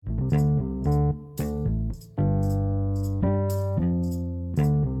When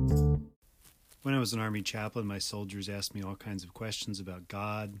I was an Army chaplain, my soldiers asked me all kinds of questions about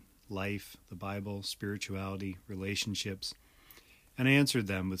God, life, the Bible, spirituality, relationships, and I answered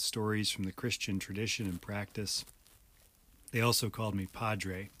them with stories from the Christian tradition and practice. They also called me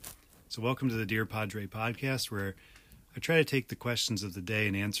Padre. So welcome to the Dear Padre podcast, where I try to take the questions of the day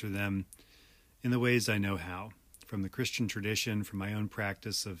and answer them in the ways I know how, from the Christian tradition, from my own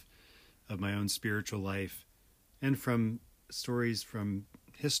practice of my own spiritual life, and from stories from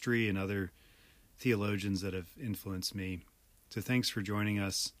history and other theologians that have influenced me. So thanks for joining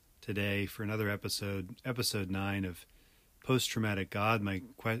us today for another episode 9 of Post-Traumatic God. My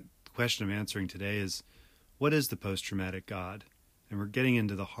question I'm answering today is, what is the post-traumatic God? And we're getting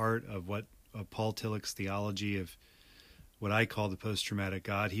into the heart of what Paul Tillich's theology of what I call the post-traumatic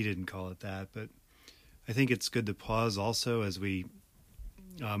God. He didn't call it that, but I think it's good to pause also as we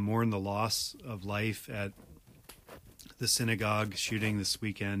mourn the loss of life at the synagogue shooting this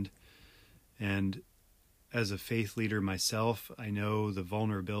weekend. And as a faith leader myself, I know the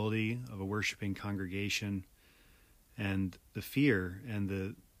vulnerability of a worshiping congregation and the fear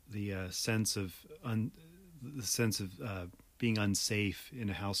and the sense of being unsafe in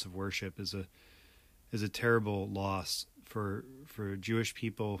a house of worship is a terrible loss for Jewish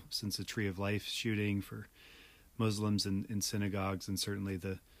people since the Tree of Life shooting, for Muslims in synagogues, and certainly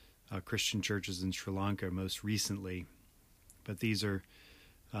the Christian churches in Sri Lanka most recently. But these are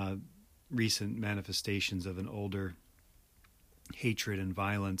recent manifestations of an older hatred and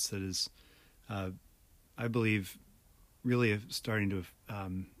violence that is, I believe, really starting to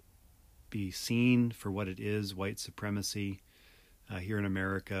be seen for what it is: white supremacy here in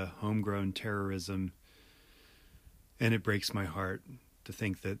America, homegrown terrorism. And it breaks my heart to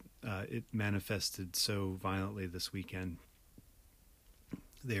think that it manifested so violently this weekend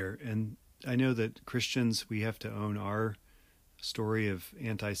there. And I know that Christians, we have to own our story of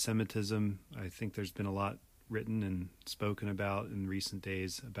anti-Semitism. I think there's been a lot written and spoken about in recent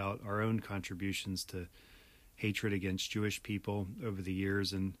days about our own contributions to hatred against Jewish people over the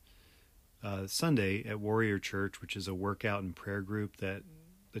years. And Sunday at Warrior Church, which is a workout and prayer group that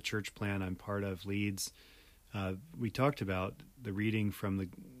the church plan I'm part of leads, we talked about the reading from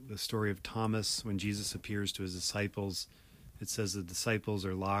the story of Thomas when Jesus appears to his disciples. It says the disciples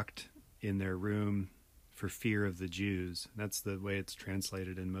are locked in their room for fear of the Jews. That's the way it's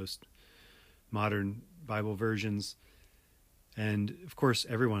translated in most modern Bible versions. And of course,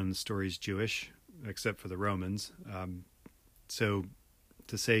 everyone in the story is Jewish, except for the Romans. So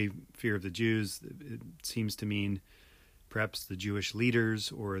to say fear of the Jews, it seems to mean perhaps the Jewish leaders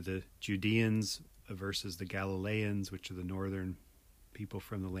or the Judeans versus the Galileans, which are the northern people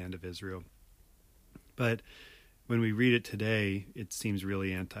from the land of Israel. But when we read it today, it seems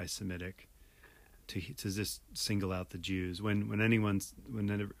really anti-Semitic to just single out the Jews.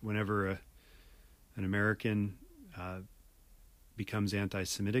 Whenever an American becomes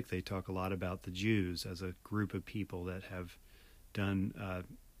anti-Semitic, they talk a lot about the Jews as a group of people that have done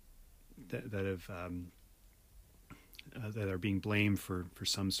that are being blamed for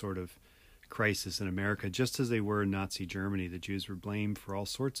some sort of crisis in America, just as they were in Nazi Germany. The Jews were blamed for all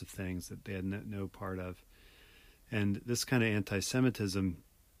sorts of things that they had no part of. And this kind of anti-Semitism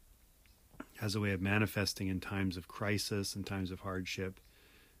has a way of manifesting in times of crisis and times of hardship,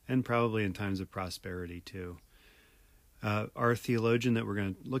 and probably in times of prosperity too. Our theologian that we're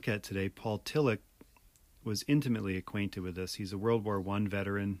going to look at today, Paul Tillich, was intimately acquainted with this. He's a World War I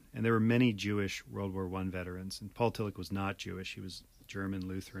veteran, and there were many Jewish World War I veterans. And Paul Tillich was not Jewish. He was German,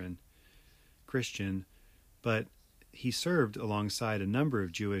 Lutheran, Christian, but he served alongside a number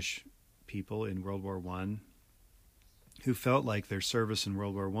of Jewish people in World War I who felt like their service in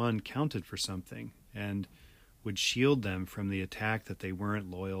World War I counted for something and would shield them from the attack that they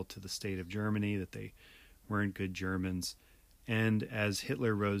weren't loyal to the state of Germany, that they weren't good Germans. And as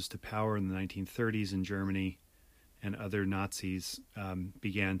Hitler rose to power in the 1930s in Germany and other Nazis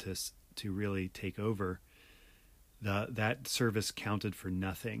began to really take over, that service counted for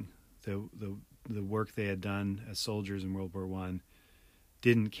nothing. The work they had done as soldiers in World War I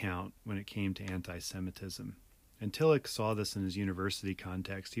didn't count when it came to anti-Semitism. And Tillich saw this in his university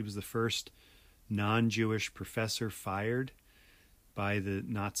context. He was the first non-Jewish professor fired by the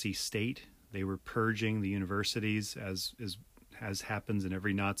Nazi state. They were purging the universities, as happens in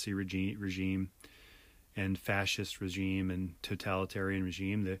every Nazi regime and fascist regime and totalitarian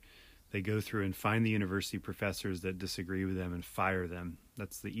regime. They go through and find the university professors that disagree with them and fire them.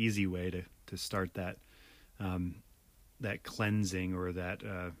 That's the easy way to start that cleansing, or that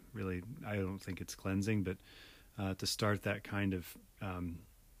really, I don't think it's cleansing, but to start that kind of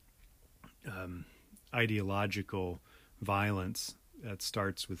ideological violence that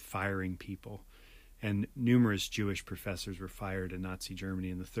starts with firing people. And numerous Jewish professors were fired in Nazi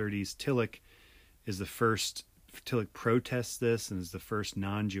Germany in the 30s. Tillich protests this and is the first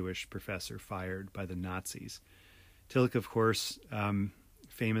non-Jewish professor fired by the Nazis. Tillich, of course,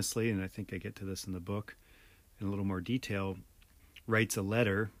 famously, and I think I get to this in the book in a little more detail, writes a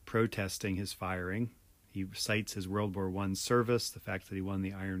letter protesting his firing. He cites his World War I service, the fact that he won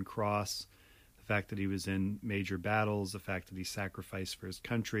the Iron Cross, the fact that he was in major battles, the fact that he sacrificed for his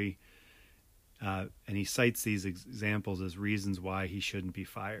country. And he cites these examples as reasons why he shouldn't be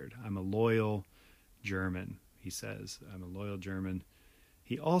fired. I'm a loyal German, he says. I'm a loyal German.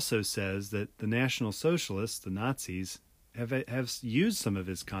 He also says that the National Socialists, the Nazis, have used some of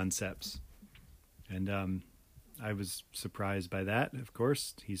his concepts. And I was surprised by that, of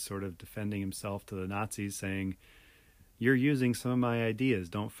course. He's sort of defending himself to the Nazis, saying, you're using some of my ideas,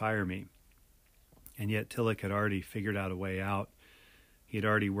 don't fire me. And yet Tillich had already figured out a way out. He had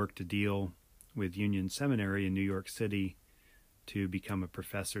already worked a deal with Union Seminary in New York City to become a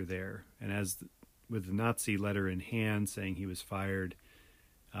professor there. And with the Nazi letter in hand saying he was fired,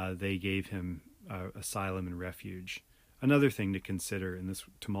 they gave him asylum and refuge. Another thing to consider in this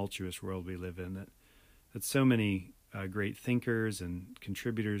tumultuous world we live in, that so many great thinkers and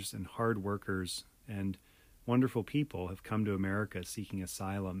contributors and hard workers and wonderful people have come to America seeking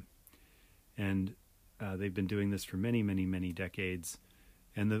asylum. And they've been doing this for many, many, many decades.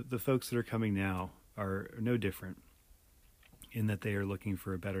 And the folks that are coming now are no different in that they are looking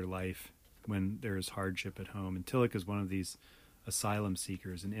for a better life when there is hardship at home. And Tillich is one of these asylum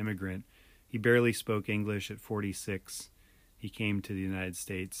seekers, an immigrant. He barely spoke English at 46. He came to the United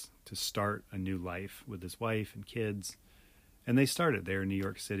States to start a new life with his wife and kids. And they started there in New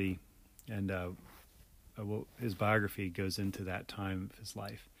York City. And his biography goes into that time of his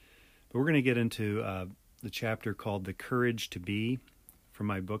life. But we're going to get into the chapter called The Courage to Be from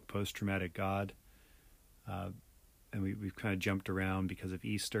my book, Post-Traumatic God. And we've kind of jumped around because of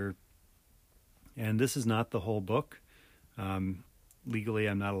Easter. And this is not the whole book. Legally,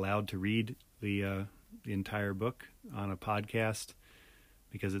 I'm not allowed to read the entire book on a podcast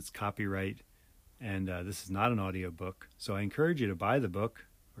because it's copyright. And this is not an audio book. So I encourage you to buy the book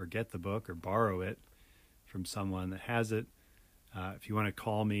or get the book or borrow it from someone that has it. If you want to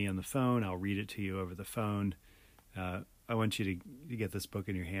call me on the phone, I'll read it to you over the phone. I want you to get this book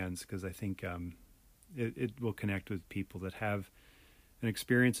in your hands because I think it will connect with people that have an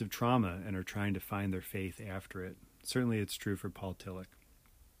experience of trauma and are trying to find their faith after it. Certainly it's true for Paul Tillich.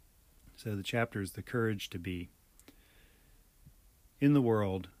 So the chapter is The Courage to Be. In the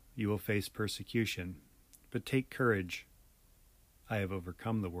world you will face persecution, but take courage. I have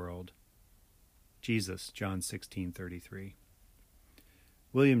overcome the world. Jesus, John 16:33.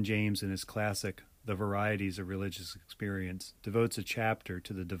 William James, in his classic The Varieties of Religious Experience, devotes a chapter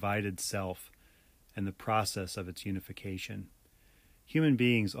to the divided self and the process of its unification. Human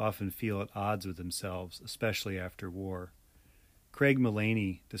beings often feel at odds with themselves, especially after war. Craig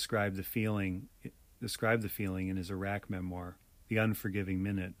Mullaney described the feeling in his Iraq memoir, The Unforgiving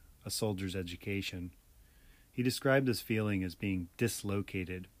Minute, A Soldier's Education. He described this feeling as being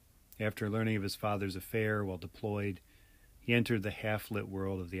dislocated. After learning of his father's affair while deployed, he entered the half-lit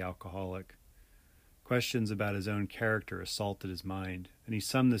world of the alcoholic. Questions about his own character assaulted his mind, and he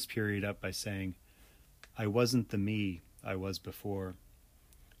summed this period up by saying, I wasn't the me I was before.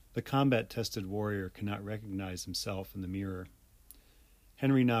 The combat-tested warrior cannot recognize himself in the mirror.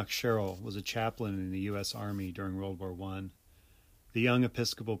 Henry Knox Sherrill was a chaplain in the U.S. Army during World War I. The young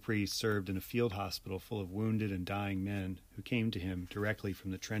Episcopal priest served in a field hospital full of wounded and dying men who came to him directly from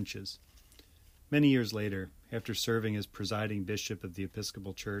the trenches. Many years later, after serving as presiding bishop of the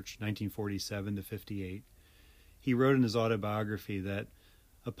Episcopal Church, 1947 to 58, he wrote in his autobiography that,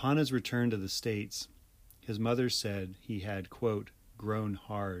 upon his return to the States, his mother said he had, quote, grown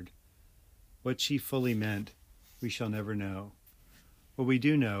hard. What she fully meant, we shall never know. What we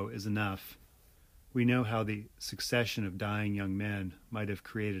do know is enough. We know how the succession of dying young men might have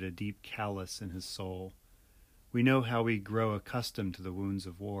created a deep callous in his soul. We know how we grow accustomed to the wounds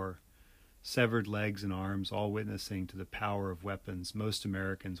of war, severed legs and arms, all witnessing to the power of weapons most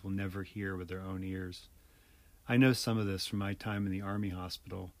Americans will never hear with their own ears. I know some of this from my time in the Army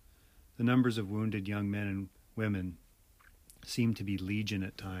hospital. The numbers of wounded young men and women seem to be legion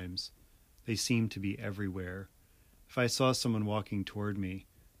at times. They seem to be everywhere. If I saw someone walking toward me,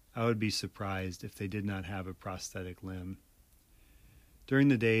 I would be surprised if they did not have a prosthetic limb. During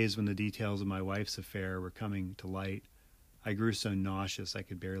the days when the details of my wife's affair were coming to light, I grew so nauseous I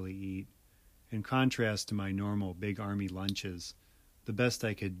could barely eat. In contrast to my normal big Army lunches, The best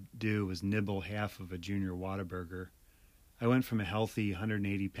I could do was nibble half of a Junior Whataburger. I went from a healthy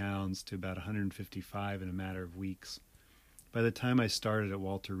 180 pounds to about 155 in a matter of weeks. By the time I started at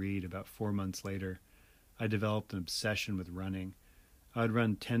Walter Reed, about 4 months later, I developed an obsession with running. I would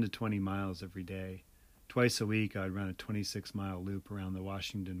run 10 to 20 miles every day. Twice a week, I would run a 26-mile loop around the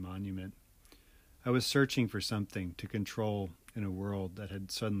Washington Monument. I was searching for something to control in a world that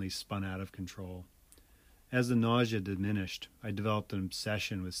had suddenly spun out of control. As the nausea diminished, I developed an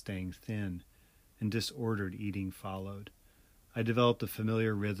obsession with staying thin, and disordered eating followed. I developed a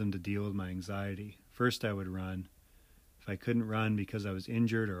familiar rhythm to deal with my anxiety. First, I would run. If I couldn't run because I was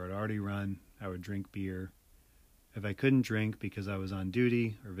injured or had already run, I would drink beer. If I couldn't drink because I was on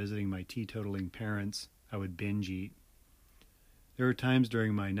duty or visiting my teetotaling parents, I would binge eat. There were times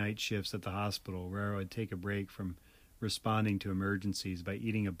during my night shifts at the hospital where I would take a break from responding to emergencies by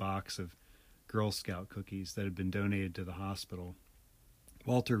eating a box of Girl Scout cookies that had been donated to the hospital.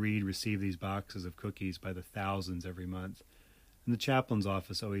 Walter Reed received these boxes of cookies by the thousands every month, and the chaplain's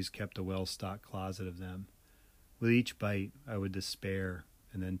office always kept a well-stocked closet of them. With each bite, I would despair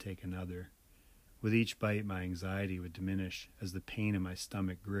and then take another. With each bite, my anxiety would diminish as the pain in my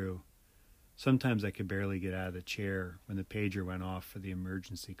stomach grew. Sometimes I could barely get out of the chair when the pager went off for the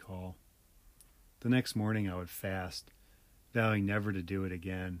emergency call. The next morning I would fast, vowing never to do it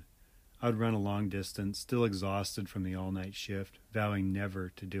again. I would run a long distance, still exhausted from the all-night shift, vowing never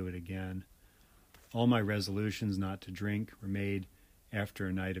to do it again. All my resolutions not to drink were made after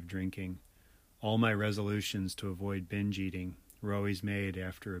a night of drinking. All my resolutions to avoid binge eating were always made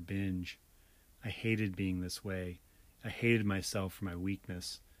after a binge. I hated being this way. I hated myself for my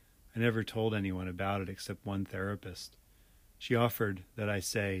weakness. I never told anyone about it except one therapist. She offered that I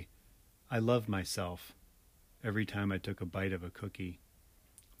say, "I love myself," every time I took a bite of a cookie.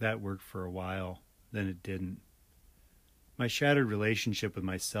 That worked for a while, then it didn't. My shattered relationship with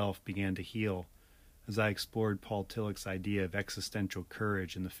myself began to heal as I explored Paul Tillich's idea of existential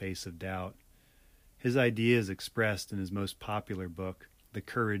courage in the face of doubt. His idea is expressed in his most popular book, The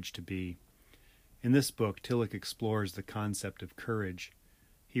Courage to Be. In this book, Tillich explores the concept of courage.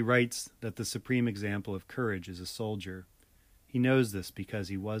 He writes that the supreme example of courage is a soldier. He knows this because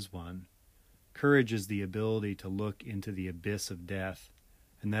he was one. Courage is the ability to look into the abyss of death,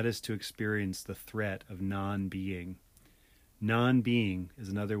 and that is to experience the threat of non-being. Non-being is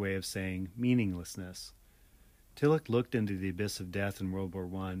another way of saying meaninglessness. Tillich looked into the abyss of death in World War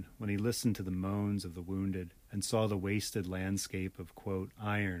I when he listened to the moans of the wounded and saw the wasted landscape of, quote,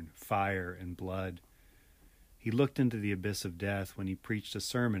 iron, fire, and blood. He looked into the abyss of death when he preached a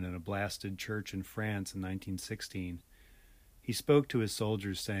sermon in a blasted church in France in 1916. He spoke to his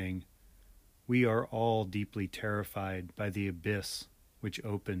soldiers saying, "We are all deeply terrified by the abyss which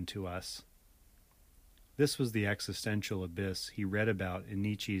opened to us." This was the existential abyss he read about in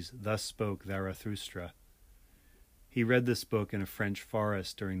Nietzsche's Thus Spoke Zarathustra. He read this book in a French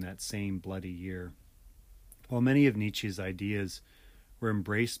forest during that same bloody year. While many of Nietzsche's ideas were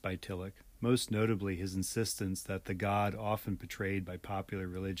embraced by Tillich, most notably his insistence that the God often portrayed by popular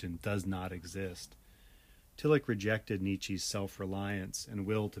religion does not exist, Tillich rejected Nietzsche's self-reliance and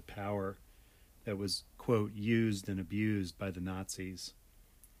will to power that was, quote, used and abused by the Nazis.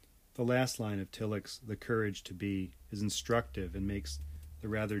 The last line of Tillich's The Courage to Be is instructive and makes the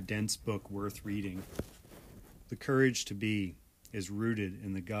rather dense book worth reading. The courage to be is rooted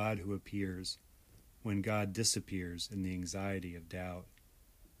in the God who appears when God disappears in the anxiety of doubt.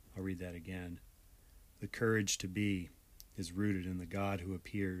 I'll read that again. The courage to be is rooted in the God who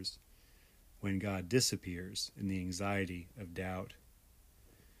appears when God disappears in the anxiety of doubt.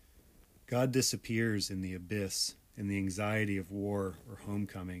 God disappears in the abyss, in the anxiety of war or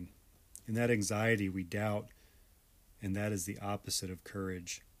homecoming. In that anxiety we doubt, and that is the opposite of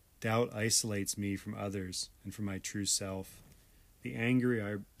courage. Doubt isolates me from others and from my true self. The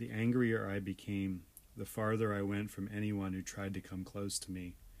angrier I became, the farther I went from anyone who tried to come close to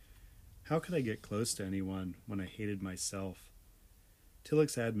me. How could I get close to anyone when I hated myself?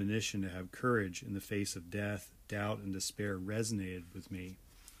 Tillich's admonition to have courage in the face of death, doubt, and despair resonated with me.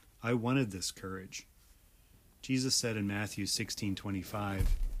 I wanted this courage. Jesus said in Matthew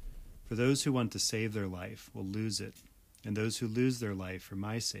 16:25, "For those who want to save their life will lose it, and those who lose their life for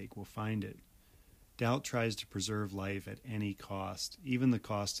my sake will find it." Doubt tries to preserve life at any cost, even the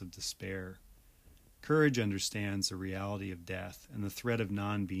cost of despair. Courage understands the reality of death and the threat of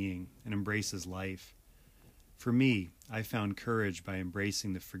non-being and embraces life. For me, I found courage by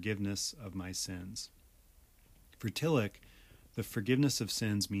embracing the forgiveness of my sins. For Tillich, the forgiveness of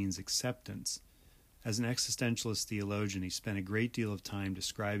sins means acceptance. As an existentialist theologian, he spent a great deal of time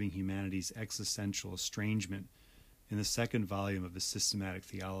describing humanity's existential estrangement in the second volume of his Systematic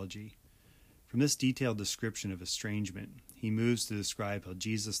Theology. From this detailed description of estrangement, he moves to describe how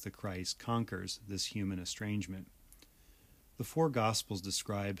Jesus the Christ conquers this human estrangement. The four Gospels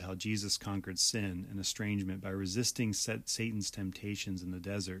describe how Jesus conquered sin and estrangement by resisting Satan's temptations in the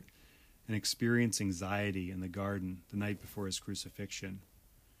desert and experiencing anxiety in the garden the night before his crucifixion.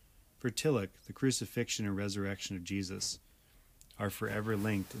 For Tillich, the crucifixion and resurrection of Jesus are forever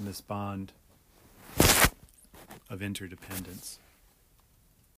linked in this bond of interdependence.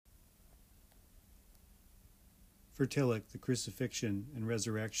 For Tillich, the crucifixion and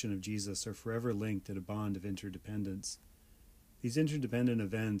resurrection of Jesus are forever linked in a bond of interdependence. These interdependent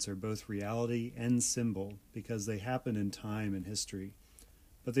events are both reality and symbol because they happen in time and history,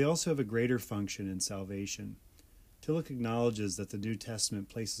 but they also have a greater function in salvation. Tillich acknowledges that the New Testament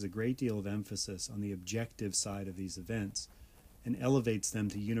places a great deal of emphasis on the objective side of these events and elevates them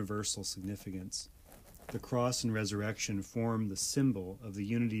to universal significance. The cross and resurrection form the symbol of the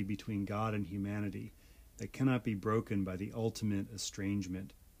unity between God and humanity that cannot be broken by the ultimate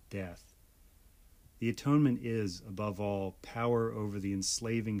estrangement, death. The atonement is, above all, power over the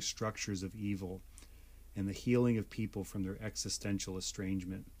enslaving structures of evil and the healing of people from their existential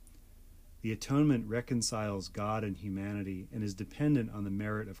estrangement. The atonement reconciles God and humanity and is dependent on the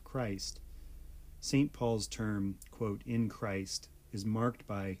merit of Christ. St. Paul's term, quote, in Christ, is marked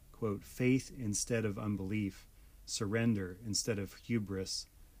by, quote, faith instead of unbelief, surrender instead of hubris,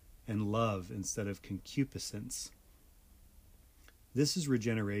 and love instead of concupiscence. This is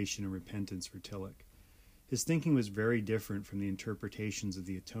regeneration and repentance for Tillich. His thinking was very different from the interpretations of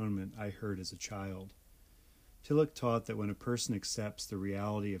the atonement I heard as a child. Tillich taught that when a person accepts the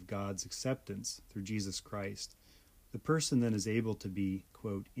reality of God's acceptance through Jesus Christ, the person then is able to be,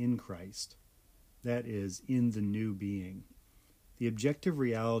 quote, in Christ, that is, in the new being. The objective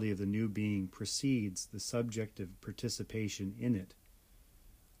reality of the new being precedes the subjective participation in it.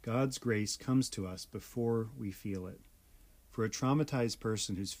 God's grace comes to us before we feel it. For a traumatized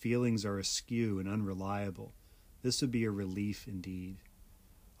person whose feelings are askew and unreliable, this would be a relief indeed.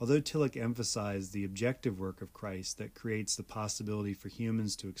 Although Tillich emphasized the objective work of Christ that creates the possibility for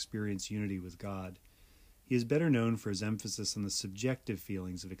humans to experience unity with God, he is better known for his emphasis on the subjective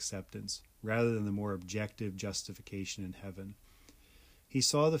feelings of acceptance, rather than the more objective justification in heaven. He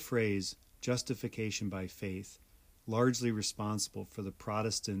saw the phrase, justification by faith, largely responsible for the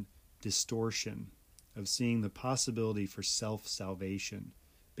Protestant distortion of seeing the possibility for self-salvation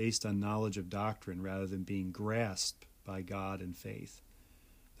based on knowledge of doctrine rather than being grasped by God in faith.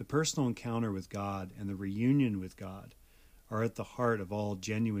 The personal encounter with God and the reunion with God are at the heart of all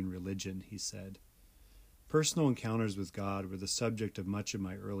genuine religion, he said. Personal encounters with God were the subject of much of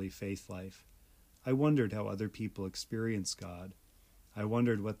my early faith life. I wondered how other people experienced God. I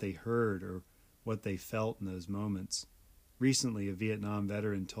wondered what they heard or what they felt in those moments. Recently, a Vietnam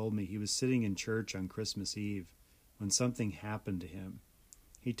veteran told me he was sitting in church on Christmas Eve when something happened to him.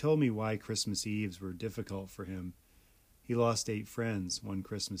 He told me why Christmas Eves were difficult for him. He lost 8 friends one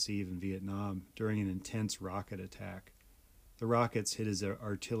Christmas Eve in Vietnam during an intense rocket attack. The rockets hit his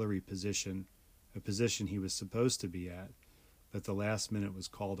artillery position, a position he was supposed to be at, but the last minute was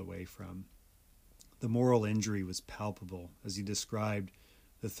called away from. The moral injury was palpable as he described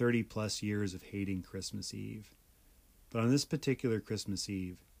the 30-plus years of hating Christmas Eve. But on this particular Christmas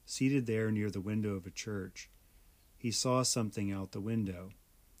Eve, seated there near the window of a church, he saw something out the window.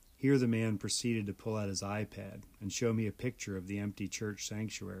 Here the man proceeded to pull out his iPad and show me a picture of the empty church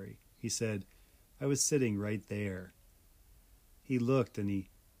sanctuary. He said, I was sitting right there. He looked and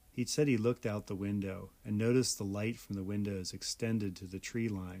he said he looked out the window and noticed the light from the windows extended to the tree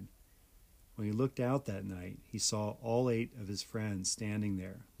line. When he looked out that night, he saw all 8 of his friends standing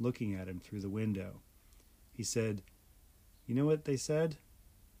there, looking at him through the window. He said, you know what they said?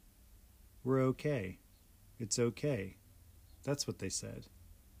 We're okay. It's okay. That's what they said.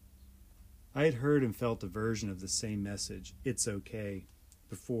 I had heard and felt a version of the same message, it's okay,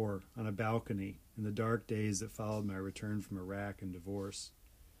 before on a balcony in the dark days that followed my return from Iraq and divorce.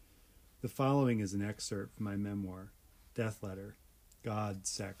 The following is an excerpt from my memoir, Death Letter, God,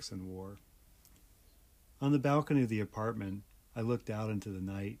 Sex, and War. On the balcony of the apartment, I looked out into the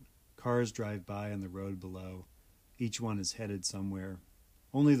night. Cars drive by on the road below. Each one is headed somewhere.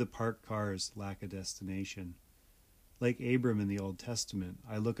 Only the parked cars lack a destination. Like Abram in the Old Testament,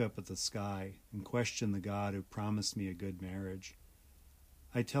 I look up at the sky and question the God who promised me a good marriage.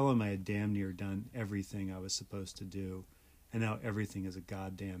 I tell him I had damn near done everything I was supposed to do, and now everything is a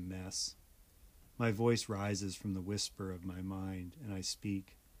goddamn mess. My voice rises from the whisper of my mind, and I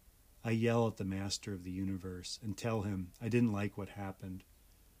speak. I yell at the master of the universe and tell him I didn't like what happened.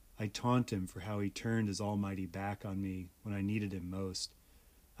 I taunt him for how he turned his almighty back on me when I needed him most.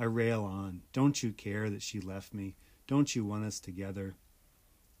 I rail on, don't you care that she left me? Don't you want us together?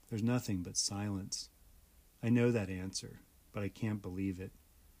 There's nothing but silence. I know that answer, but I can't believe it.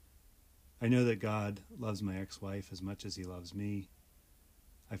 I know that God loves my ex-wife as much as he loves me.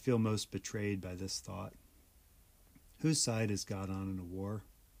 I feel most betrayed by this thought. Whose side is God on in a war?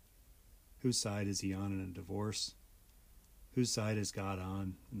 Whose side is he on in a divorce? Whose side is God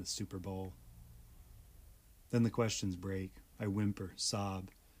on in the Super Bowl? Then the questions break. I whimper,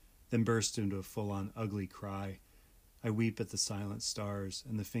 sob, then burst into a full-on ugly cry. I weep at the silent stars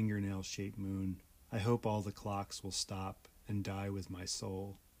and the fingernail-shaped moon. I hope all the clocks will stop and die with my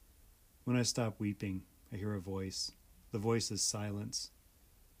soul. When I stop weeping, I hear a voice. The voice is silence.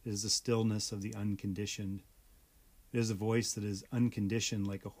 It is the stillness of the unconditioned. It is a voice that is unconditioned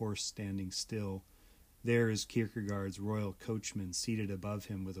like a horse standing still. There is Kierkegaard's royal coachman seated above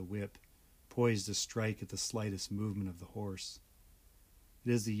him with a whip, poised to strike at the slightest movement of the horse.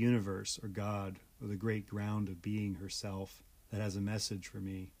 It is the universe, or God, or the great ground of being herself, that has a message for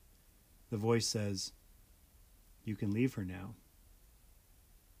me. The voice says, "You can leave her now."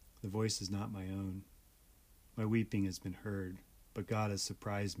 The voice is not my own. My weeping has been heard, but God has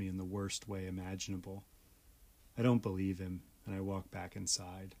surprised me in the worst way imaginable. I don't believe him, and I walk back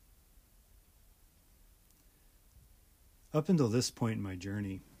inside. Up until this point in my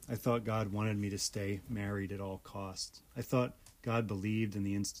journey, I thought God wanted me to stay married at all costs. I thought God believed in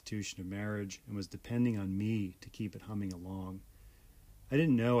the institution of marriage and was depending on me to keep it humming along. I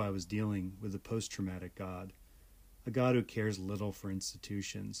didn't know I was dealing with a post-traumatic God, a God who cares little for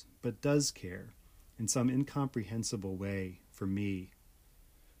institutions, but does care, in some incomprehensible way, for me.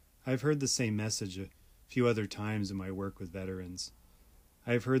 I've heard the same message a few other times in my work with veterans.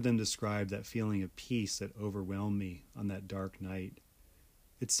 I have heard them describe that feeling of peace that overwhelmed me on that dark night.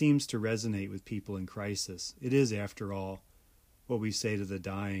 It seems to resonate with people in crisis. It is, after all, what we say to the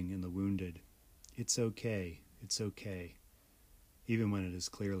dying and the wounded. It's okay, even when it is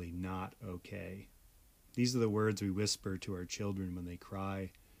clearly not okay. These are the words we whisper to our children when they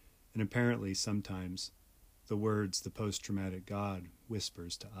cry, and apparently sometimes the words the post-traumatic God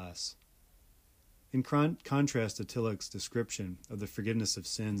whispers to us. In contrast to Tilleck's description of the forgiveness of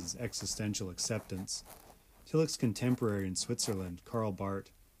sins as existential acceptance, Tilleck's contemporary in Switzerland, Karl Barth,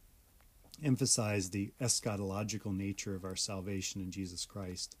 emphasized the eschatological nature of our salvation in Jesus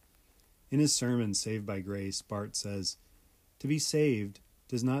Christ. In his sermon, Saved by Grace, Barth says, "To be saved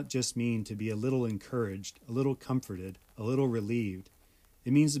does not just mean to be a little encouraged, a little comforted, a little relieved.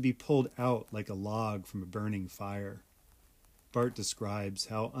 It means to be pulled out like a log from a burning fire." Barth describes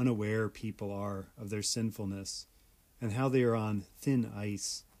how unaware people are of their sinfulness and how they are on thin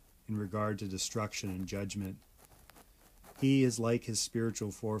ice in regard to destruction and judgment. He is like his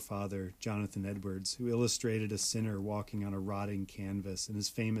spiritual forefather, Jonathan Edwards, who illustrated a sinner walking on a rotting canvas in his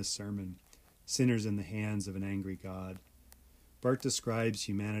famous sermon, Sinners in the Hands of an Angry God. Barth describes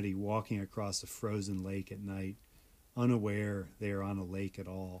humanity walking across a frozen lake at night, unaware they are on a lake at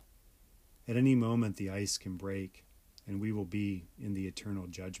all. At any moment the ice can break, and we will be in the eternal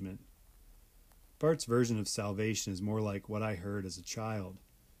judgment. Barth's version of salvation is more like what I heard as a child.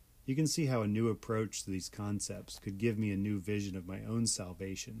 You can see how a new approach to these concepts could give me a new vision of my own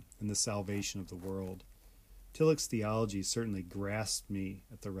salvation and the salvation of the world. Tilleck's theology certainly grasped me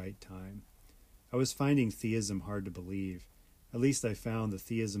at the right time. I was finding theism hard to believe. At least I found the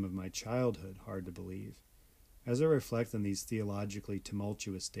theism of my childhood hard to believe. As I reflect on these theologically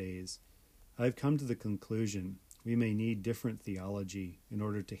tumultuous days, I have come to the conclusion we may need different theology in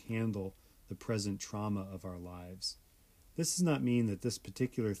order to handle the present trauma of our lives. This does not mean that this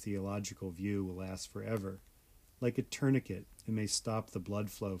particular theological view will last forever. Like a tourniquet, it may stop the blood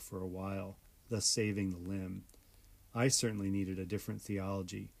flow for a while, thus saving the limb. I certainly needed a different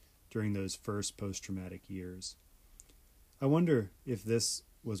theology during those first post-traumatic years. I wonder if this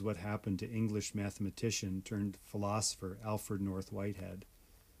was what happened to English mathematician turned philosopher Alfred North Whitehead.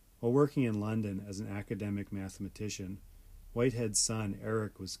 While working in London as an academic mathematician, Whitehead's son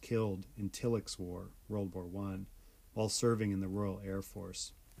Eric was killed in Tilleck's War, World War I, while serving in the Royal Air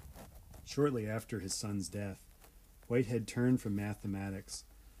Force. Shortly after his son's death, Whitehead turned from mathematics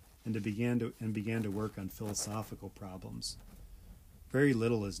and began to work on philosophical problems. Very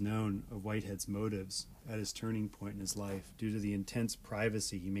little is known of Whitehead's motives at his turning point in his life due to the intense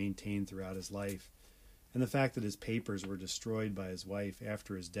privacy he maintained throughout his life, and the fact that his papers were destroyed by his wife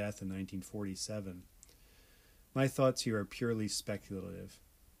after his death in 1947. My thoughts here are purely speculative.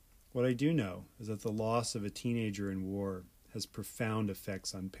 What I do know is that the loss of a teenager in war has profound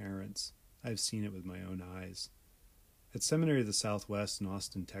effects on parents. I've seen it with my own eyes. At Seminary of the Southwest in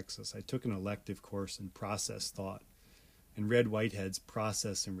Austin, Texas, I took an elective course in process thought and read Whitehead's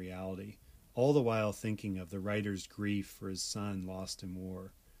Process and Reality, all the while thinking of the writer's grief for his son lost in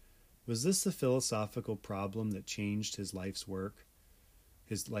war. Was this the philosophical problem that changed his life's work,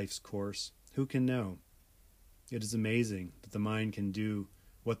 his life's course? Who can know? It is amazing that the mind can do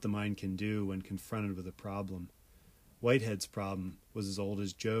what the mind can do when confronted with a problem. Whitehead's problem was as old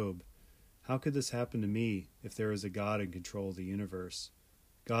as Job. How could this happen to me if there is a God in control of the universe?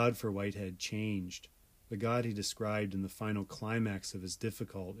 God for Whitehead changed. The God he described in the final climax of his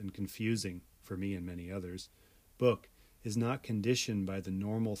difficult and confusing, for me and many others, book is not conditioned by the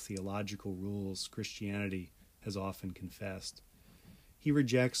normal theological rules Christianity has often confessed. He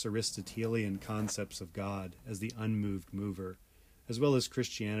rejects Aristotelian concepts of God as the unmoved mover, as well as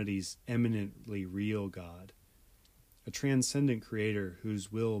Christianity's eminently real God. A transcendent creator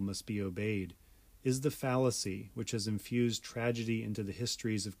whose will must be obeyed is the fallacy which has infused tragedy into the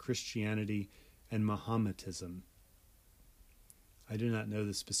histories of Christianity and Mahometanism. I do not know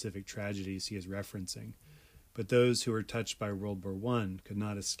the specific tragedies he is referencing, but those who were touched by World War I could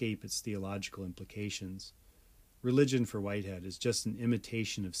not escape its theological implications. Religion for Whitehead is just an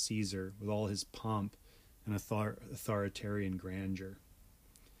imitation of Caesar with all his pomp and authoritarian grandeur.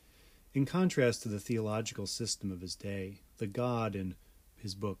 In contrast to the theological system of his day, the God in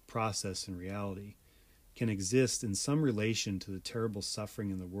his book Process and Reality can exist in some relation to the terrible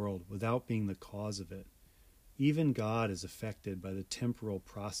suffering in the world without being the cause of it. Even God is affected by the temporal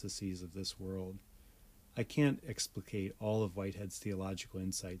processes of this world. I can't explicate all of Whitehead's theological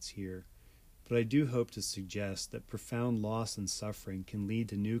insights here, but I do hope to suggest that profound loss and suffering can lead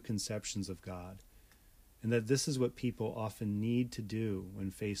to new conceptions of God, and that this is what people often need to do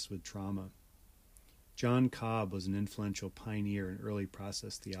when faced with trauma. John Cobb was an influential pioneer in early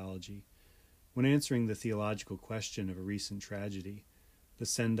process theology. When answering the theological question of a recent tragedy, the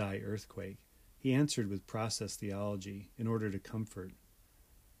Sendai earthquake, he answered with process theology in order to comfort.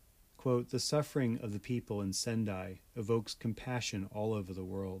 Quote, "The suffering of the people in Sendai evokes compassion all over the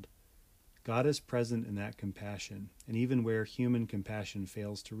world. God is present in that compassion, and even where human compassion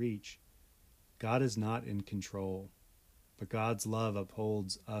fails to reach. God is not in control, but God's love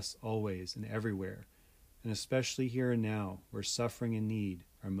upholds us always and everywhere, and especially here and now, where suffering and need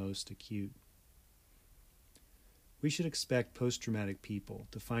are most acute." We should expect post-traumatic people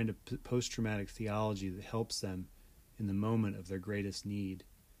to find a post-traumatic theology that helps them in the moment of their greatest need.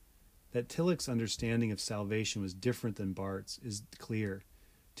 That Tillich's understanding of salvation was different than Barth's is clear.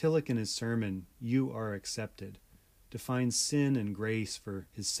 Tillich, in his sermon, "You Are Accepted," defines sin and grace for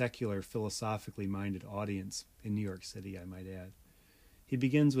his secular, philosophically minded audience, in New York City, I might add. He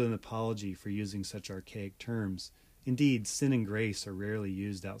begins with an apology for using such archaic terms. Indeed, sin and grace are rarely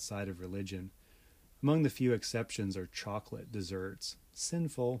used outside of religion. Among the few exceptions are chocolate desserts,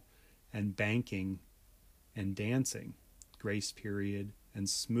 sinful, and banking and dancing, grace period, and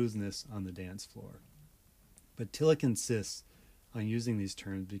smoothness on the dance floor. But Tillich insists on using these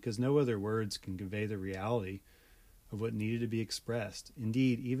terms because no other words can convey the reality of what needed to be expressed.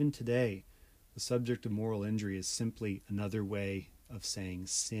 Indeed, even today, the subject of moral injury is simply another way of saying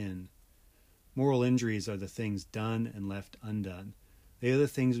sin. Moral injuries are the things done and left undone. They are the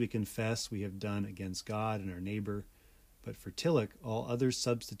things we confess we have done against God and our neighbor, but for Tillich, all other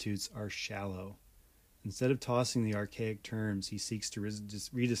substitutes are shallow. Instead of tossing the archaic terms, he seeks to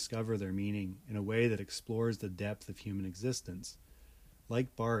rediscover their meaning in a way that explores the depth of human existence.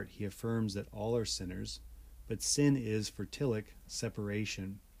 Like Barth, he affirms that all are sinners, but sin is, for Tillich,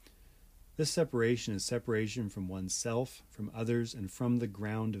 separation. This separation is separation from oneself, from others, and from the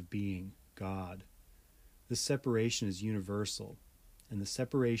ground of being, God. This separation is universal, and the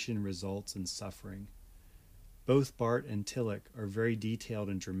separation results in suffering. Both Barth and Tillich are very detailed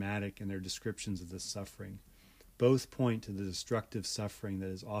and dramatic in their descriptions of this suffering. Both point to the destructive suffering that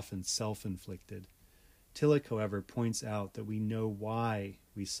is often self-inflicted. Tillich, however, points out that we know why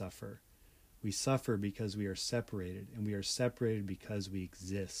we suffer. We suffer because we are separated, and we are separated because we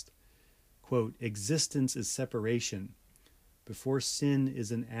exist. Quote, "Existence is separation. Before sin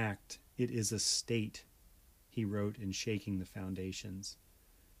is an act, it is a state," he wrote in Shaking the Foundations.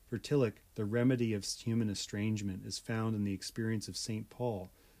 For Tillich, the remedy of human estrangement is found in the experience of St.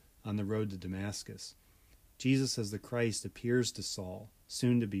 Paul on the road to Damascus. Jesus as the Christ appears to Saul,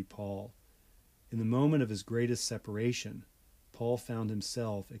 soon to be Paul. In the moment of his greatest separation, Paul found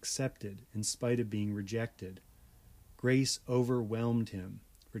himself accepted in spite of being rejected. Grace overwhelmed him.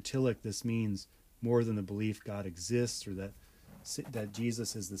 For Tillich, this means more than the belief God exists or that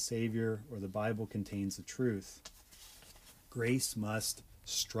Jesus is the Savior or the Bible contains the truth. Grace must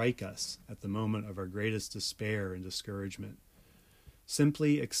strike us at the moment of our greatest despair and discouragement.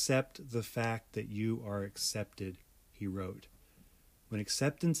 Simply accept the fact that you are accepted, he wrote. When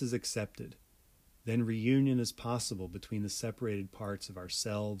acceptance is accepted, then reunion is possible between the separated parts of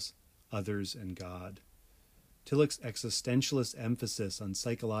ourselves, others, and God. Tillich's existentialist emphasis on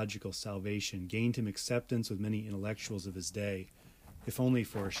psychological salvation gained him acceptance with many intellectuals of his day, if only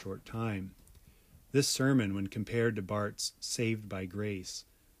for a short time. This sermon, when compared to Barth's Saved by Grace,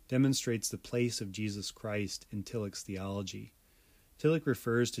 demonstrates the place of Jesus Christ in Tillich's theology. Tillich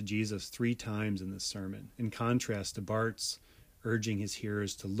refers to Jesus 3 times in this sermon, in contrast to Barth's urging his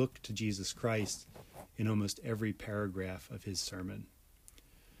hearers to look to Jesus Christ in almost every paragraph of his sermon.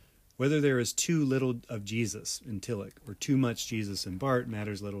 Whether there is too little of Jesus in Tillich or too much Jesus in Barth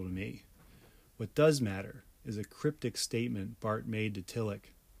matters little to me. What does matter is a cryptic statement Barth made to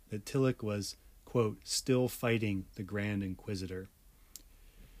Tillich, that Tillich was, quote, still fighting the Grand Inquisitor.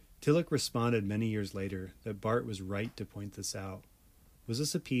 Tillich responded many years later that Barth was right to point this out. Was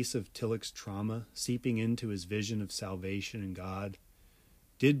this a piece of Tillich's trauma seeping into his vision of salvation and God?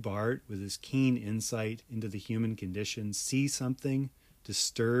 Did Barth, with his keen insight into the human condition, see something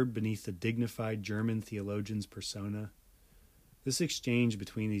disturbed beneath the dignified German theologian's persona? This exchange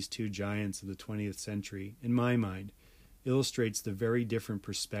between these two giants of the 20th century, in my mind, illustrates the very different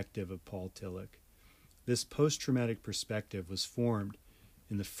perspective of Paul Tillich. This post-traumatic perspective was formed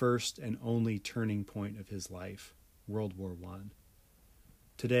in the first and only turning point of his life, World War I.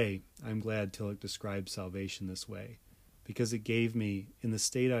 Today, I'm glad Tillich described salvation this way, because it gave me, in the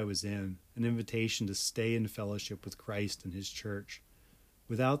state I was in, an invitation to stay in fellowship with Christ and his church.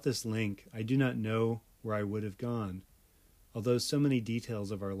 Without this link, I do not know where I would have gone. Although so many details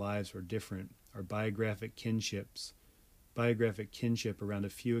of our lives were different, our biographic kinship around a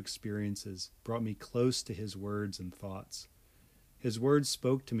few experiences brought me close to his words and thoughts. His words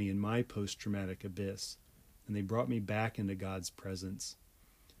spoke to me in my post-traumatic abyss, and they brought me back into God's presence.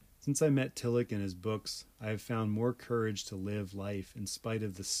 Since I met Tillich and his books, I have found more courage to live life in spite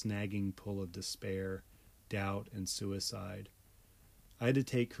of the snagging pull of despair, doubt, and suicide. I had to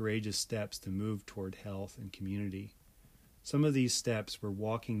take courageous steps to move toward health and community. Some of these steps were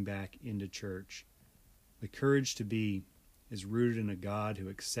walking back into church. The courage to be is rooted in a God who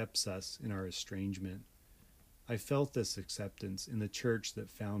accepts us in our estrangement. I felt this acceptance in the church that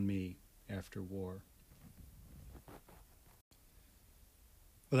found me after war.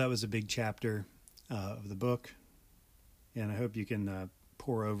 Well, that was a big chapter of the book, and I hope you can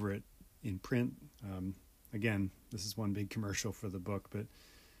pore over it in print. Again, this is one big commercial for the book, but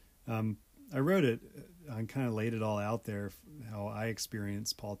I wrote it, I kind of laid it all out there, how I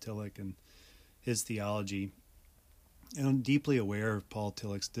experienced Paul Tillich and his theology. And I'm deeply aware of Paul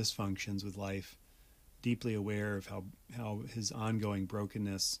Tillich's dysfunctions with life, deeply aware of how his ongoing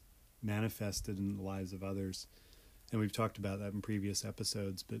brokenness manifested in the lives of others. And we've talked about that in previous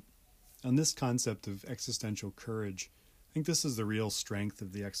episodes. But on this concept of existential courage, I think this is the real strength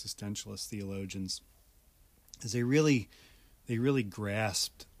of the existentialist theologians, is they really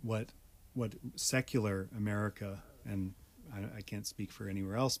grasped what secular America, and I can't speak for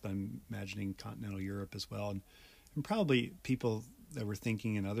anywhere else, but I'm imagining continental Europe as well, and probably people that were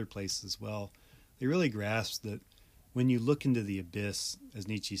thinking in other places as well, they really grasped that when you look into the abyss, as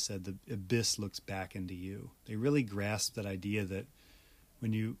Nietzsche said, the abyss looks back into you. They really grasped that idea that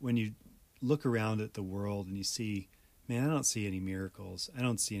when you look around at the world and you see, man, I don't see any miracles. I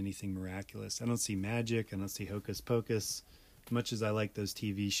don't see anything miraculous. I don't see magic. I don't see hocus pocus. As much as I like those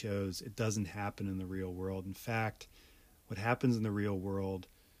TV shows, it doesn't happen in the real world. In fact, what happens in the real world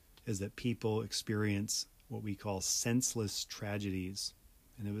is that people experience what we call senseless tragedies.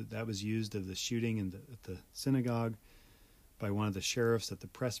 And that was used of the shooting at the synagogue by one of the sheriffs at the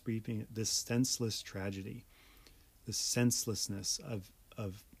press briefing. This senseless tragedy, this senselessness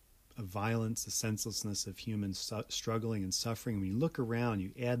of violence, the senselessness of humans struggling and suffering. When you look around,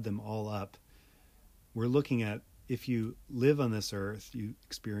 you add them all up. We're looking at, if you live on this earth, you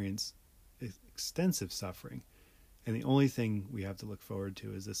experience extensive suffering. And the only thing we have to look forward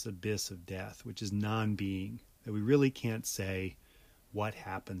to is this abyss of death, which is non-being, that we really can't say what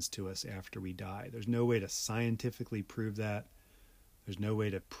happens to us after we die. There's no way to scientifically prove that. There's no way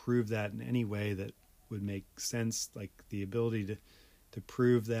to prove that in any way that would make sense, like the ability to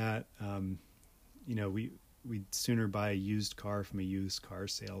prove that. We'd sooner buy a used car from a used car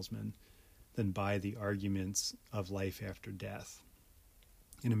salesman than buy the arguments of life after death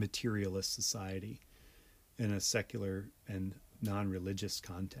in a materialist society, in a secular and non-religious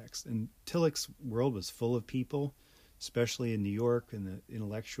context. And Tillich's world was full of people, especially in New York, in the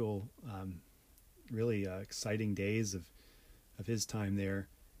intellectual, really exciting days of of his time there,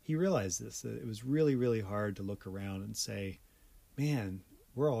 he realized this, that it was really, really hard to look around and say, man,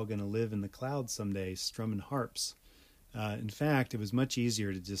 we're all going to live in the clouds someday strumming harps. In fact, it was much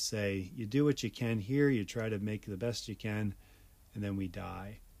easier to just say, you do what you can here, you try to make the best you can, and then we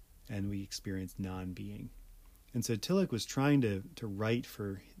die, and we experience non-being. And so Tillich was trying to write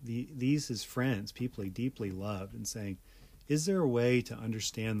for these his friends, people he deeply loved, and saying, is there a way to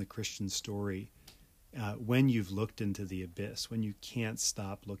understand the Christian story when you've looked into the abyss, when you can't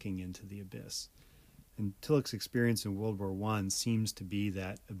stop looking into the abyss? And Tillich's experience in World War I seems to be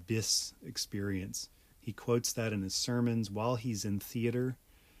that abyss experience. He quotes that in his sermons while he's in theater.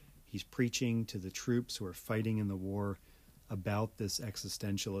 He's preaching to the troops who are fighting in the war about this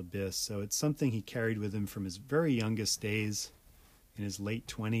existential abyss. So it's something he carried with him from his very youngest days, in his late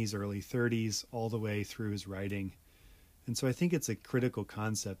 20s, early 30s, all the way through his writing. And so I think it's a critical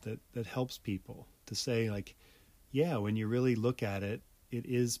concept that helps people to say, like, yeah, when you really look at it, it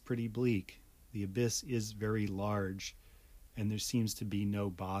is pretty bleak. The abyss is very large, and there seems to be no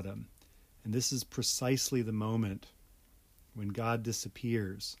bottom. And this is precisely the moment when God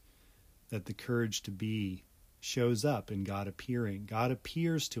disappears that the courage to be shows up in God appearing. God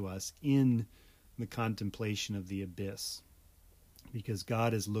appears to us in the contemplation of the abyss, because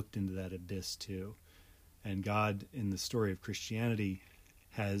God has looked into that abyss too. And God, in the story of Christianity,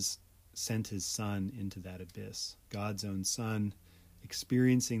 has sent his Son into that abyss. God's own Son,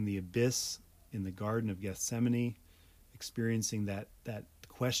 experiencing the abyss in the Garden of Gethsemane, experiencing that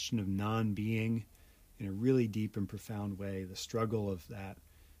question of non-being in a really deep and profound way. The struggle of that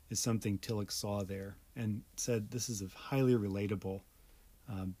is something Tillich saw there and said this is a highly relatable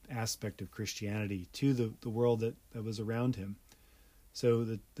aspect of Christianity to the world that was around him. So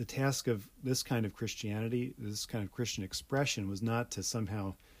the task of this kind of Christianity, this kind of Christian expression, was not to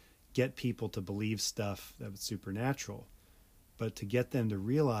somehow get people to believe stuff that was supernatural, but to get them to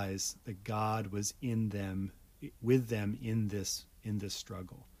realize that God was in them, with them in this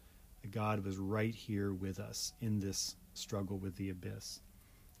struggle. That God was right here with us in this struggle with the abyss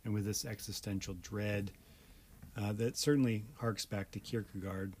and with this existential dread that certainly harks back to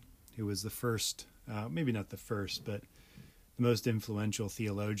Kierkegaard, who was the first, maybe not the first, but the most influential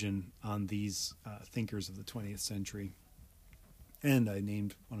theologian on these thinkers of the 20th century. And I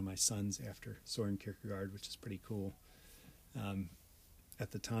named one of my sons after Soren Kierkegaard, which is pretty cool. At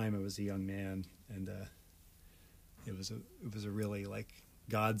the time, I was a young man, and it was a really like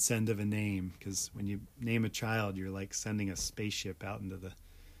godsend of a name, because when you name a child, you're like sending a spaceship out into the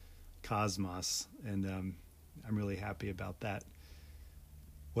cosmos, and I'm really happy about that.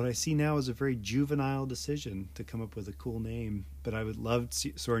 What I see now is a very juvenile decision to come up with a cool name, but I would love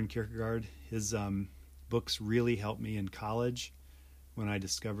Soren Kierkegaard. His books really helped me in college when I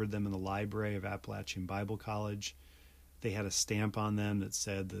discovered them in the library of Appalachian Bible College. They had a stamp on them that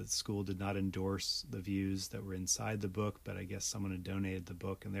said the school did not endorse the views that were inside the book, but I guess someone had donated the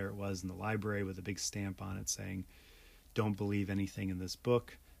book, and there it was in the library with a big stamp on it saying, "Don't believe anything in this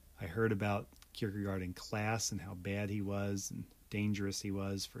book." I heard about Kierkegaard in class and how bad he was and dangerous he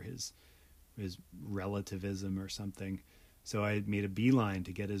was for his relativism or something. So I made a beeline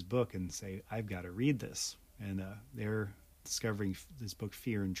to get his book and say, I've got to read this. And they're discovering this book,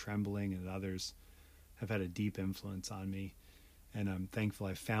 Fear and Trembling, and others have had a deep influence on me. And I'm thankful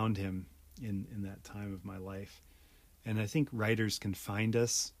I found him in that time of my life. And I think writers can find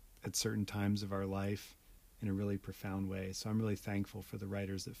us at certain times of our life in a really profound way. So I'm really thankful for the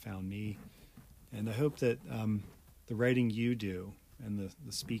writers that found me. And I hope that the writing you do and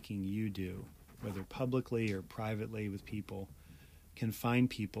the speaking you do, whether publicly or privately with people, can find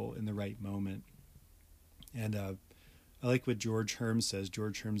people in the right moment. And I like what George Herms says.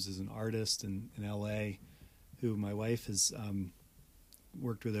 George Herms is an artist in L.A. who my wife has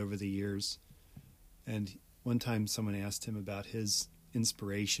worked with over the years. And one time someone asked him about his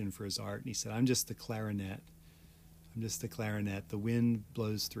inspiration for his art, and he said, I'm just the clarinet. I'm just the clarinet. The wind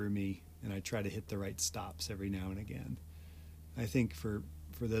blows through me, and I try to hit the right stops every now and again. I think for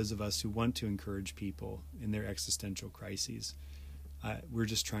those of us who want to encourage people in their existential crises, we're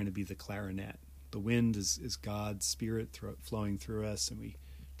just trying to be the clarinet. The wind is God's spirit flowing through us, and we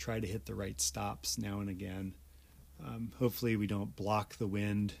try to hit the right stops now and again. Hopefully we don't block the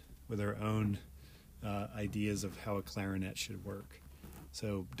wind with our own ideas of how a clarinet should work.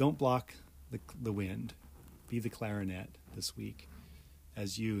 So don't block the wind. Be the clarinet this week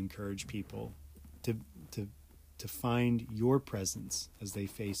as you encourage people to find your presence as they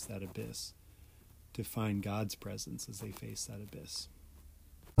face that abyss, to find God's presence as they face that abyss.